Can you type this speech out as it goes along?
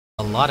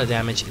a lot of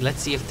damage.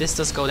 Let's see if this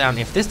does go down.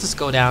 If this does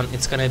go down,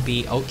 it's gonna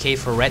be okay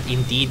for red.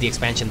 Indeed, the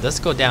expansion does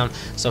go down,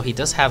 so he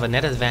does have a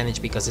net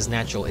advantage because his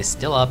natural is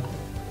still up.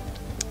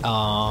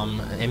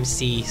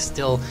 MC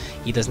still,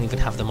 he doesn't even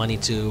have the money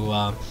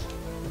to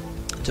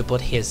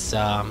put his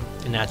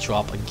natural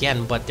up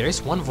again, but there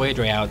is one Void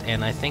Ray out,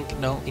 and I think,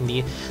 no,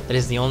 indeed, that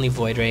is the only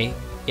Void Ray.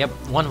 Yep,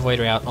 one Void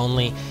Ray out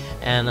only,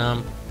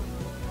 and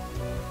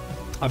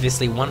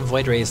obviously one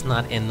Void Ray is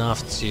not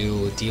enough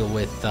to deal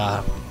with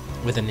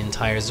an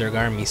entire Zerg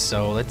army,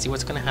 so let's see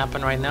what's gonna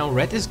happen right now.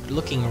 Red is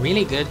looking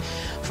really good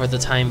for the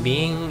time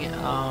being,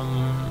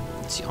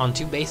 on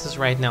 2 bases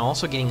right now,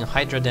 also getting a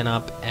Hydra Den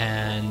up,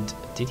 and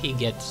did he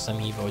get some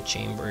Evo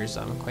Chambers?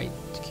 I'm quite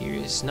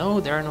curious. No,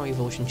 there are no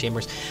Evolution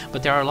Chambers,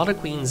 but there are a lot of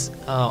queens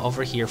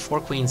over here, 4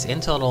 queens in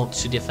total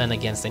to defend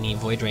against any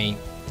Void Ray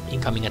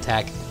incoming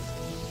attack.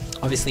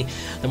 Obviously,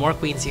 the more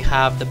queens you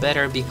have, the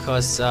better,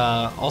 because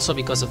also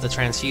because of the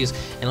transfuse.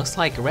 It looks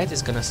like red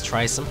is gonna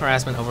try some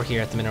harassment over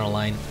here at the mineral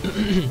line.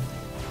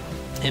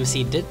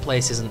 MC did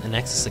place his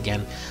Nexus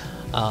again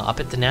up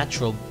at the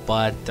natural,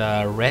 but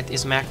red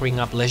is macroing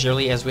up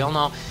leisurely, as we all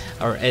know,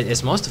 or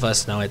as most of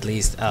us know at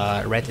least.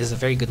 Red is a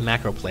very good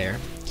macro player.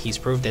 He's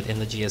proved it in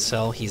the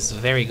GSL. He's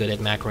very good at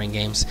macroing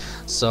games.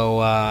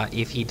 So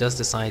if he does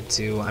decide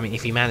to, I mean,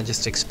 if he manages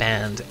to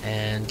expand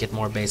and get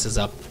more bases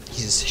up,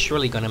 he's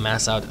surely going to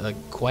mass out a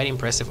quite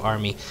impressive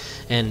army.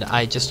 And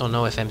I just don't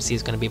know if MC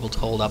is going to be able to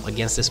hold up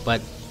against this.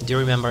 But do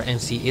remember,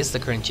 MC is the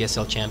current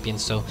GSL champion,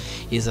 so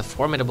he's a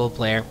formidable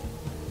player,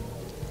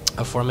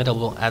 a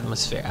formidable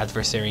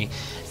adversary.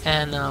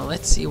 And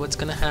let's see what's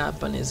going to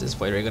happen. Is this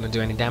Void Ray going to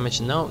do any damage?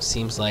 No,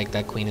 seems like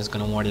that queen is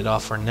going to ward it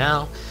off for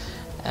now.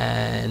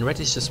 And red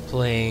is just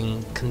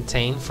playing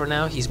contain for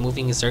now. He's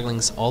moving his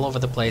Zerglings all over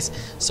the place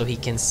so he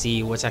can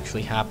see what's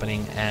actually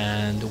happening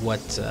and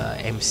what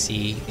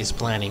MC is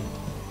planning.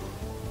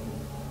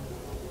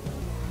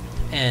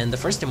 And the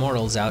first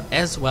Immortal's out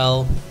as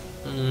well.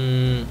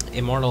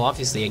 Immortal,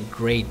 obviously a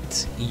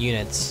great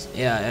unit.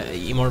 Yeah,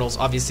 Immortal's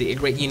obviously a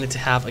great unit to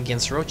have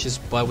against roaches,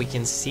 but we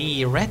can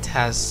see red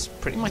has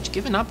pretty much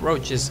given up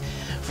roaches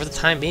for the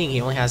time being.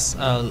 He only has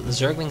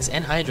Zerglings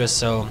and Hydras,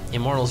 so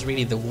Immortal's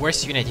really the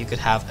worst unit you could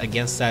have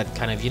against that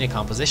kind of unit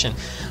composition.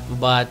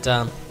 But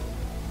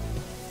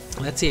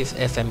let's see if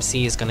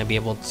FMC is going to be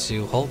able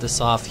to hold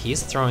this off.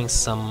 He's throwing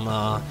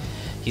some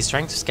he's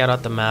trying to scout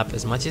out the map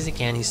as much as he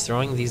can. He's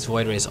throwing these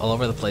Void Rays all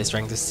over the place,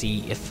 trying to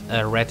see if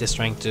red is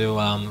trying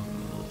to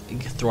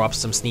throw up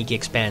some sneaky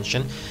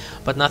expansion,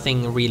 but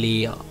nothing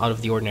really out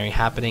of the ordinary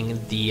happening.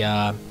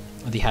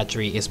 The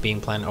hatchery is being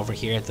planned over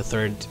here at the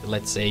third,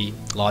 let's say,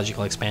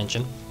 logical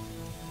expansion.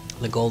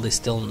 The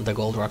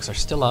gold rocks are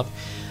still up,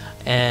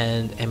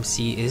 and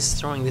MC is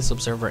throwing this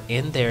observer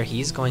in there.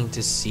 He's going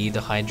to see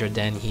the Hydra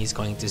Den, he's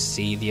going to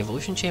see the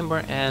evolution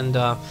chamber, and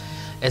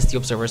as the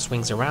observer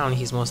swings around,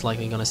 he's most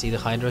likely going to see the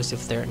Hydras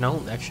if they're...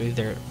 No, actually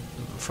they're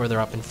further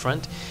up in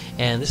front.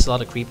 And there's a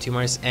lot of creep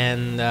tumors,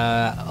 and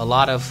a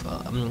lot of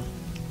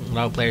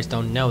players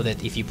don't know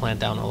that if you plant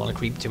down a lot of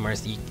creep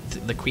tumors,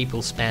 the creep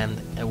will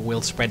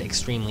spread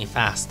extremely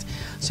fast.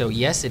 So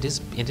yes, it is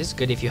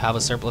good if you have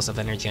a surplus of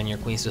energy on your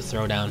queens to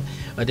throw down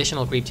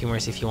additional creep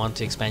tumors if you want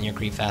to expand your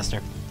creep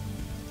faster.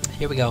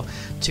 Here we go.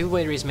 2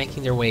 Void Rays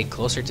making their way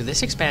closer to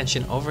this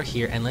expansion over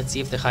here, and let's see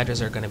if the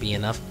Hydras are going to be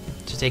enough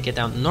to take it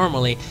down.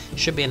 Normally,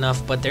 should be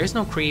enough, but there's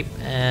no creep,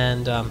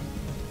 and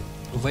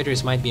Void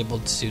Rays might be able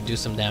to do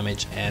some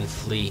damage and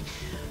flee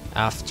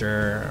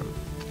after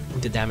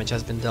the damage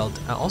has been dealt.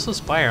 Also,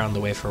 Spire on the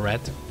way for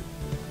red.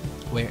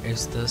 Where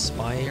is the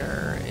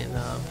Spire? In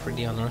a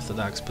pretty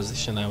unorthodox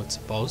position, I would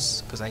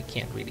suppose, because I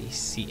can't really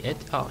see it.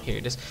 Oh, here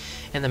it is.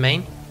 In the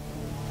main.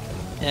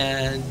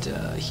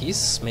 And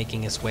he's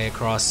making his way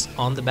across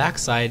on the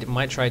backside.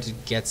 Might try to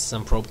get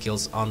some probe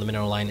kills on the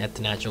mineral line at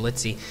the natural.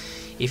 Let's see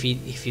if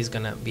he's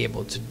gonna be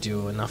able to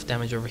do enough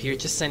damage over here.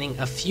 Just sending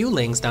a few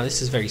links. Now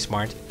this is very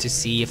smart to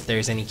see if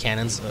there's any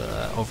cannons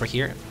over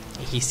here.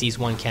 He sees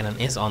one cannon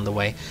is on the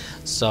way,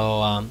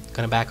 so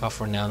gonna back off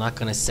for now. Not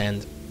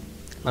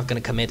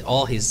gonna commit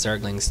all his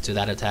Zerglings to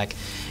that attack.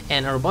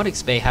 And a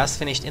robotics bay has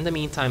finished in the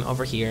meantime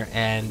over here,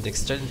 and the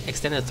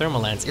extended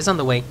thermal lance is on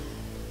the way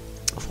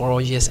for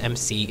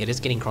oGs.MC. It is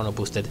getting chrono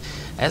boosted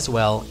as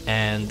well,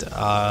 and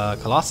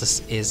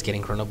Colossus is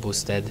getting chrono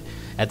boosted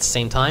at the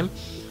same time.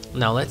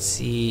 Now let's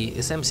see,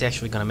 is MC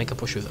actually gonna make a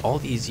push with all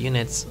these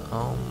units?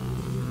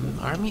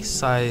 Army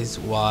size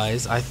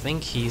wise, I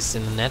think he's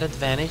in a net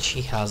advantage.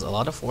 He has a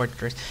lot of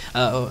orders,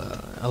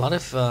 a lot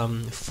of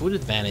food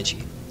advantage.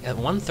 At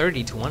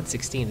 130 to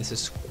 116, this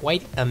is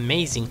quite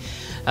amazing,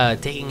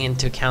 taking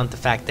into account the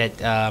fact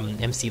that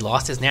MC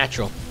lost his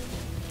natural.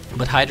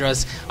 But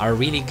Hydras are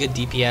really good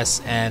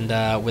DPS,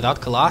 and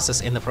without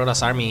Colossus in the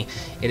Protoss army,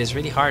 it is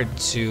really hard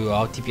to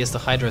out DPS the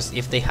Hydras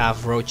if they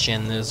have Roach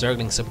and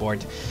Zergling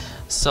support.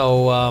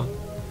 So,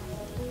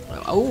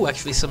 oh,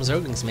 actually some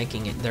Zerglings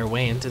making their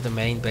way into the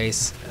main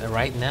base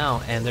right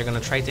now, and they're going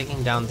to try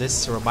taking down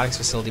this robotics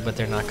facility, but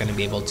they're not going to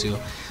be able to.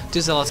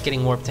 2 Zealots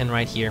getting warped in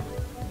right here.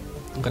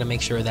 I'm gonna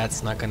make sure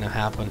that's not gonna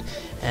happen.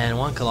 And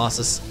one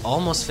Colossus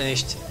almost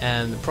finished,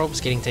 and the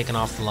probe's getting taken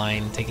off the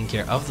line, taking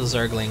care of the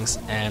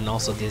Zerglings and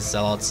also these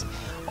Zealots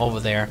over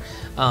there.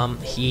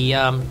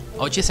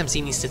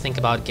 oGs.MC needs to think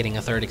about getting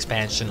a third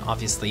expansion.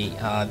 Obviously,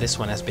 this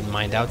one has been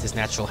mined out, this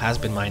natural has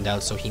been mined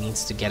out, so he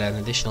needs to get an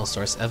additional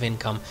source of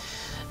income.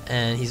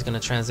 And he's going to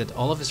transit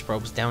all of his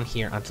probes down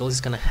here until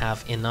he's going to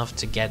have enough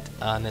to get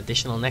an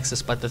additional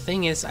Nexus. But the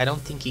thing is, I don't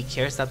think he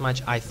cares that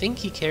much. I think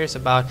he cares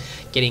about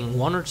getting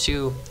one or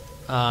two.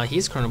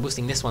 He's chrono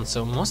boosting this one,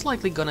 so most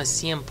likely going to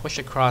see him push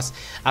across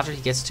after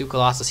he gets 2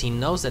 Colossus. He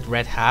knows that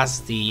red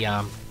has the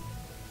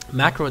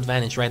macro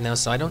advantage right now,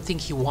 so I don't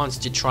think he wants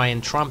to try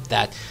and trump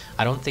that.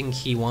 I don't think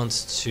he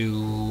wants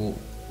to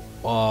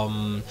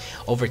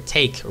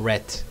overtake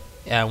red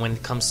when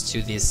it comes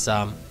to this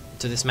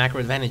macro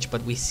advantage.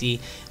 But we see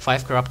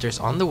 5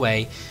 Corruptors on the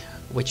way,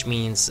 which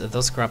means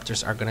those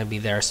Corruptors are going to be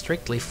there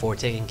strictly for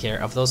taking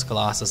care of those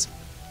Colossus.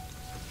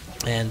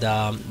 And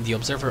the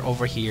Observer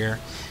over here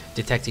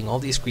detecting all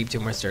these creep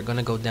tumors. They're going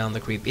to go down. The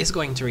creep is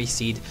going to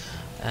recede,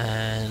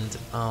 and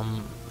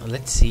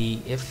let's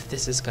see if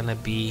this is going to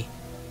be,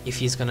 if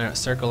he's going to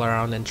circle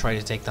around and try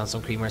to take down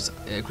some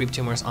creep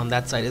tumors on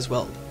that side as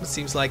well. It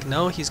seems like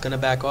no, he's going to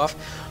back off.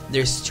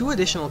 There's 2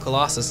 additional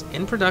Colossus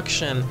in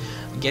production,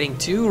 getting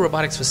 2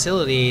 robotics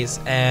facilities,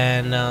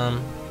 and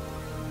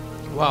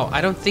wow,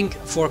 I don't think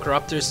 4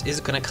 Corruptors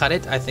is going to cut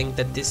it. I think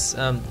that this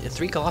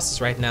 3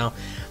 Colossus right now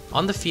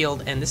on the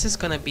field, and this is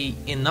going to be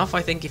enough.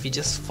 I think if he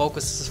just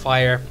focuses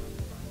fire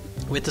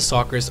with the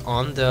Stalkers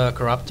on the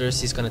Corruptors,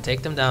 he's going to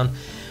take them down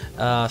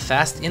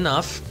fast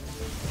enough.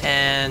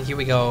 And here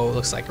we go.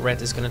 Looks like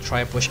red is going to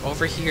try a push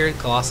over here.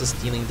 Colossus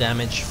dealing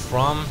damage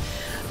from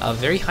a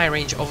very high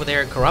range over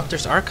there.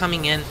 Corruptors are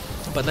coming in,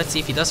 but let's see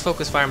if he does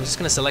focus fire. I'm just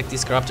going to select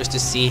these Corruptors to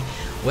see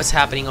what's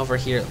happening over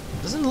here.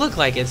 Doesn't look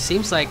like it.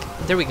 Seems like,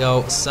 there we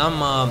go,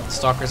 some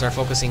Stalkers are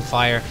focusing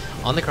fire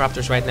on the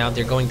Corruptors right now.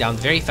 They're going down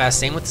very fast.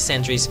 Same with the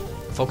Sentries,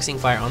 focusing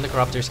fire on the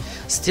Corruptors.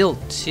 Still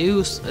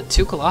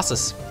two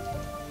Colossus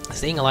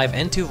staying alive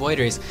and 2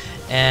 Voiders,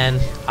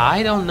 and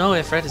I don't know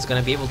if red is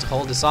going to be able to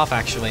hold this off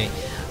actually.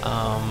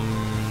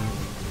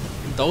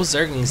 Those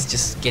Zerglings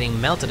just getting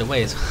melted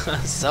away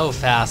so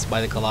fast by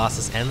the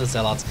Colossus and the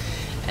Zealots,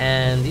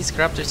 and these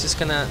Corruptors just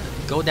gonna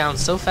go down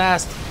so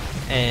fast,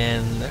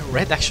 and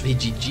red actually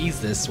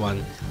GG's this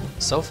one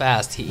so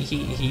fast.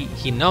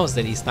 He knows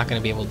that he's not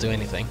gonna be able to do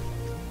anything.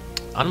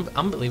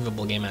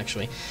 Unbelievable game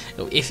actually.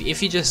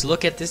 If you just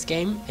look at this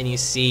game and you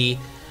see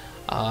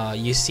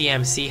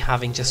MC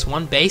having just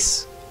 1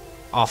 base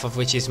off of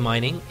which he's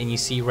mining, and you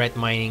see red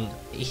mining,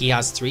 he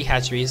has 3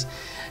 hatcheries,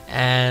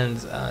 and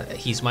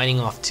he's mining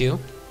off 2,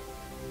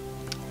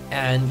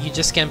 and you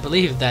just can't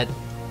believe that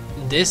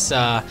this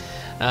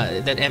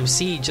that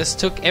MC just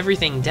took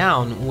everything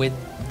down with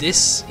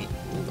this,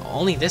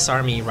 only this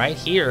army right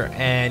here,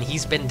 and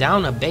he's been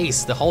down a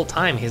base the whole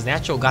time. His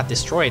natural got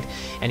destroyed,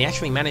 and he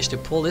actually managed to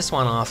pull this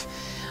one off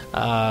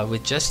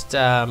with just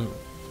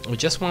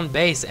 1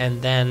 base,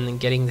 and then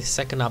getting the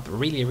second up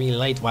really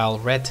late, while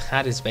red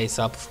had his base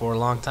up for a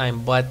long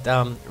time. But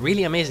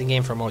really amazing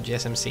game from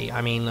oGs.MC.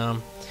 I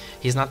mean,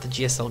 he's not the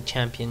GSL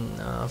champion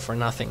for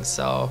nothing,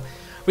 so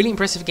really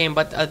impressive game.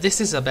 But this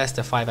is a best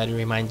of 5, I do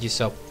remind you,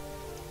 so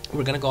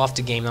we're gonna go off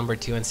to game number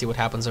 2 and see what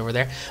happens over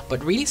there.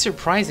 But really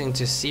surprising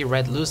to see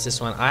red lose this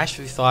one. I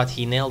actually thought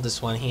he nailed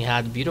this one. He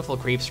had beautiful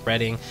creep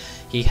spreading,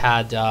 he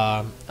had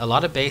a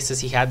lot of bases,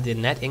 he had the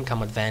net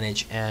income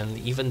advantage, and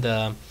even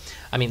the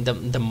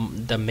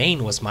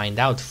main was mined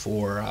out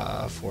for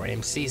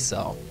MC.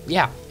 So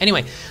yeah,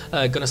 anyway,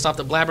 gonna stop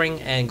the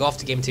blabbering and go off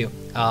to game 2.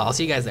 I'll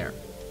see you guys there.